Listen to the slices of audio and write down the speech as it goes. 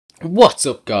What's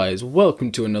up guys,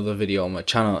 welcome to another video on my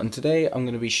channel, and today I'm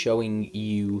going to be showing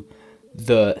you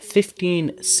the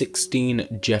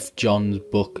 1516 Geoff Johns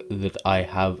book that I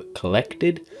have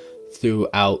collected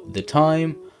throughout the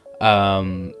time.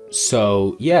 Now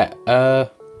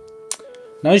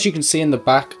as you can see in the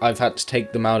back, I've had to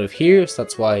take them out of here, so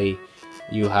that's why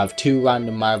you have two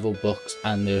random Marvel books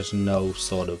and there's no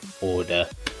sort of order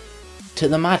to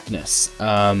the madness.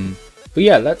 But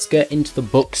yeah, let's get into the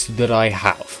books that I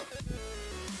have.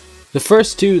 The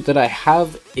first two that I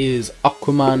have is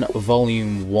Aquaman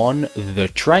Volume 1,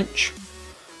 The Trench,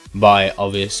 by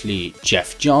obviously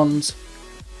Geoff Johns,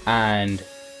 and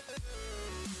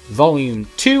Volume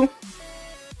 2,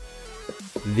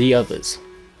 The Others.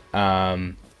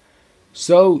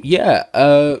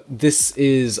 This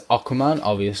is Aquaman,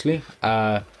 obviously.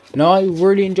 Now, I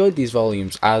really enjoyed these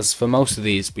volumes, as for most of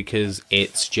these, because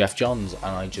it's Geoff Johns, and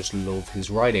I just love his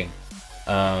writing.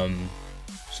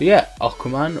 So yeah,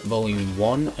 Aquaman Volume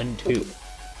 1 and 2.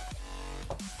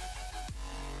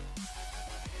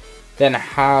 Then I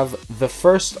have the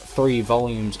first three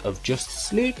volumes of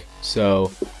Justice League.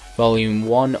 So, Volume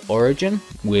 1 Origin,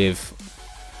 with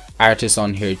artist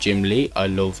on here Jim Lee. I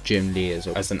love Jim Lee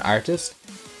as an artist.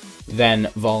 Then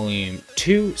Volume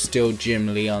 2, still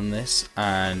Jim Lee on this,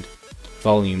 and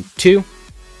Volume 2.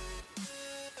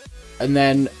 And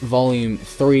then Volume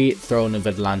 3, Throne of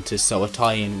Atlantis, so a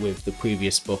tie-in with the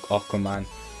previous book, Aquaman.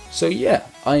 So yeah,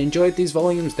 I enjoyed these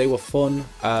volumes, they were fun.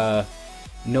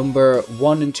 Number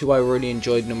 1 and 2 I really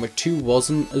enjoyed. Number 2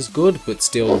 wasn't as good, but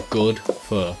still good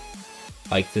for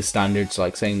like the standards,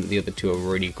 like saying that the other two are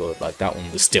really good. Like that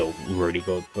one was still really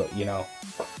good, but you know,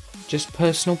 just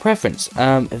personal preference.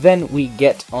 Then we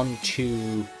get on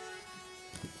to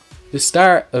the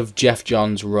start of Geoff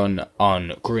Johns' run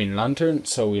on Green Lantern.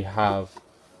 So we have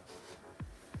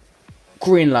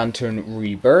Green Lantern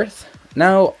Rebirth.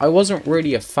 Now, I wasn't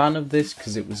really a fan of this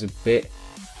because it was a bit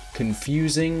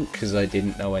confusing because I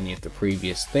didn't know any of the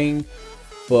previous thing.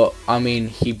 But, I mean,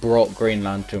 he brought Green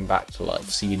Lantern back to life,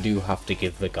 so you do have to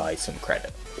give the guy some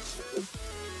credit.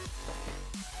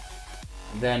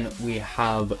 Then we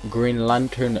have Green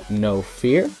Lantern No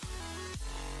Fear.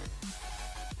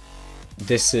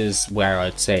 This is where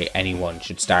I'd say anyone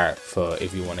should start for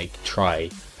if you want to try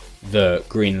the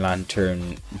Green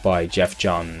Lantern by Geoff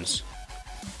Johns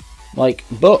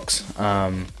books.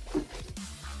 And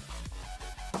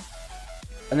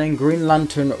then Green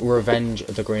Lantern Revenge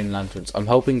of the Green Lanterns. I'm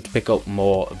hoping to pick up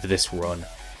more of this run.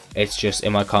 It's just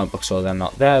in my comic book store they're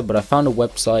not there, but I found a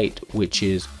website which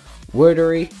is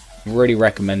Wordery. Really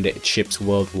recommend it. It ships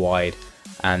worldwide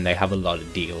and they have a lot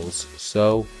of deals.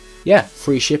 So yeah,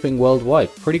 free shipping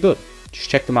worldwide. Pretty good. Just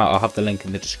check them out. I'll have the link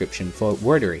in the description for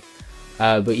Wordery.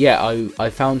 But yeah, I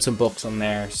found some books on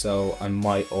there, so I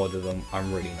might order them.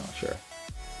 I'm really not sure.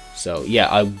 So yeah,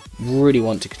 I really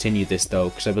want to continue this though,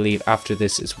 because I believe after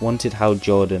this is Wanted Hal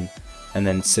Jordan and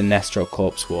then Sinestro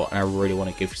Corpse War. And I really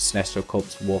want to give Sinestro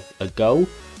Corpse War a go.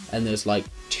 And there's like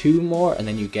 2 more, and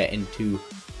then you get into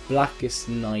Blackest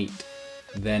Night,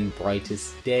 then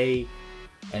Brightest Day,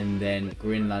 and then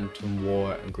Green Lantern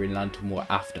War and Green Lantern War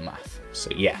Aftermath.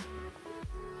 So yeah.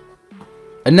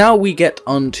 And now we get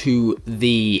onto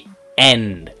the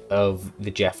end of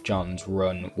the Geoff Johns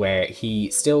run, where he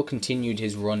still continued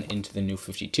his run into the New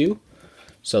 52.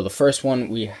 So the first one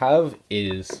we have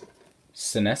is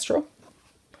Sinestro.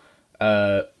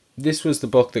 This was the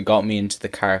book that got me into the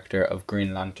character of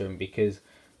Green Lantern, because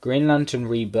Green Lantern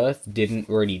Rebirth didn't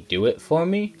really do it for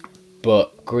me,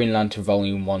 but Green Lantern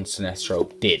Volume 1 Sinestro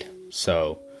did.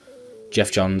 So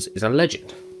Geoff Johns is a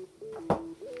legend.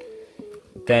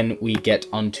 Then we get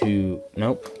onto,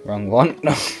 nope, wrong one.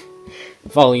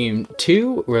 Volume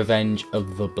 2, Revenge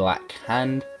of the Black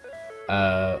Hand.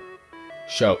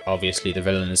 Obviously the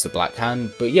villain is the Black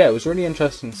Hand, but yeah, it was really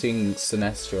interesting seeing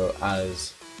Sinestro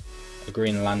as a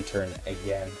Green Lantern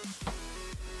again.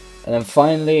 And then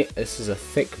finally, this is a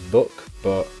thick book,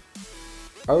 but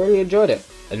I really enjoyed it.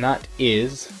 And that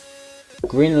is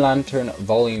Green Lantern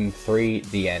Volume 3,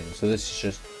 The End. So this is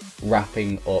just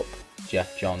wrapping up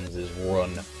Geoff Johns' run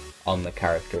on the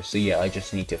character. So yeah, I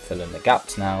just need to fill in the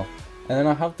gaps now. And then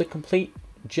I have the complete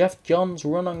Geoff Johns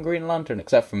run on Green Lantern,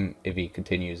 except from if he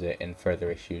continues it in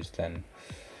further issues, then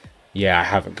yeah, I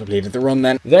haven't completed the run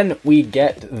then. Then we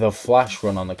get the Flash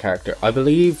run on the character. I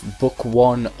believe book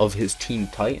 1 of his Teen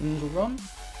Titans run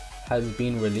has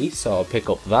been released, so I'll pick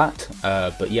up that.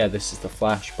 But yeah, this is the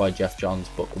Flash by Geoff Johns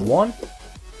book 1.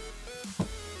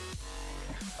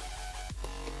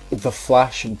 The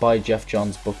Flash by Geoff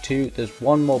Johns book 2. There's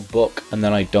one more book, and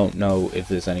then I don't know if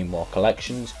there's any more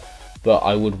collections, but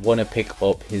I would want to pick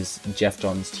up his Geoff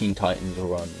Johns Teen Titans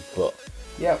run, but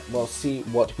yeah, we'll see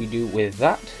what we do with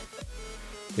that.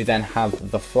 We then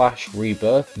have The Flash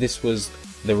Rebirth. This was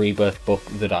the Rebirth book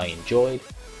that I enjoyed.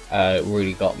 It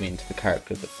really got me into the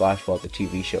character of The Flash while the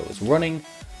TV show was running.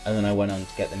 And then I went on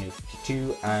to get the New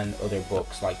 52 and other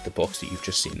books like the books that you've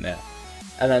just seen there.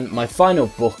 And then my final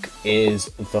book is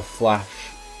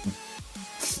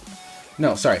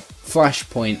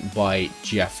Flashpoint by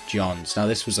Geoff Johns. Now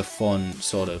this was a fun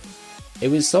it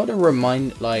was sort of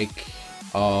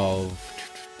of,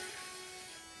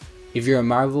 if you're a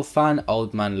Marvel fan,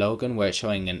 Old Man Logan, where it's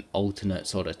showing an alternate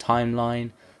sort of timeline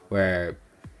where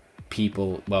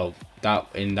people, well,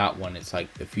 in that one it's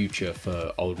like the future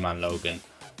for Old Man Logan.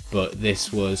 But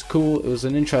this was cool. It was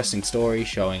an interesting story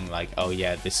showing like, oh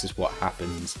yeah, this is what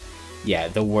happens. Yeah,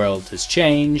 the world has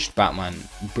changed.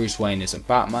 Bruce Wayne isn't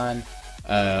Batman.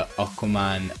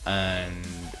 Aquaman and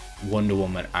Wonder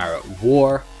Woman are at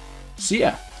war. So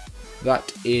yeah,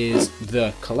 that is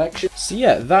the collection.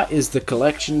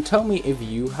 Tell me if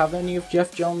you have any of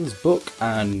Geoff Johns' book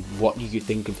and what do you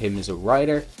think of him as a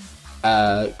writer.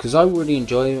 Because I really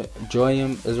enjoy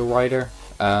him as a writer.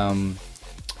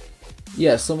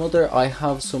 Yeah, I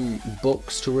have some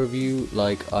books to review,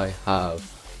 like I have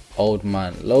Old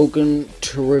Man Logan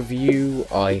to review,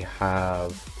 I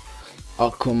have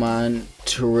Aquaman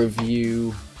to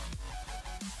review,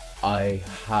 I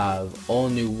have All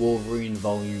New Wolverine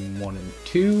Volume 1 and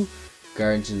 2,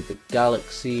 Guardians of the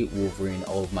Galaxy, Wolverine,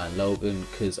 Old Man Logan,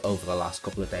 because over the last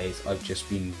couple of days I've just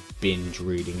been binge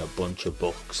reading a bunch of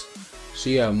books. So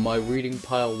yeah, my reading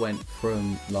pile went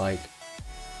from like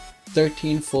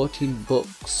 13, 14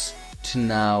 books to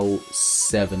now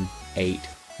 7, 8.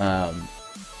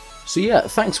 So yeah,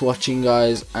 thanks for watching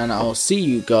guys, and I'll see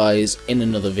you guys in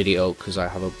another video because I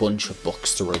have a bunch of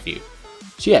books to review.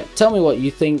 So yeah, tell me what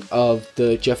you think of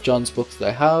the Geoff Johns books that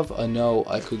I have. I know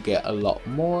I could get a lot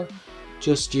more,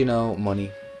 just, you know, money,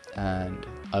 and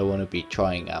I want to be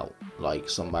trying out like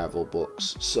some Marvel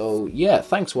books. So yeah,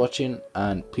 thanks for watching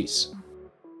and peace.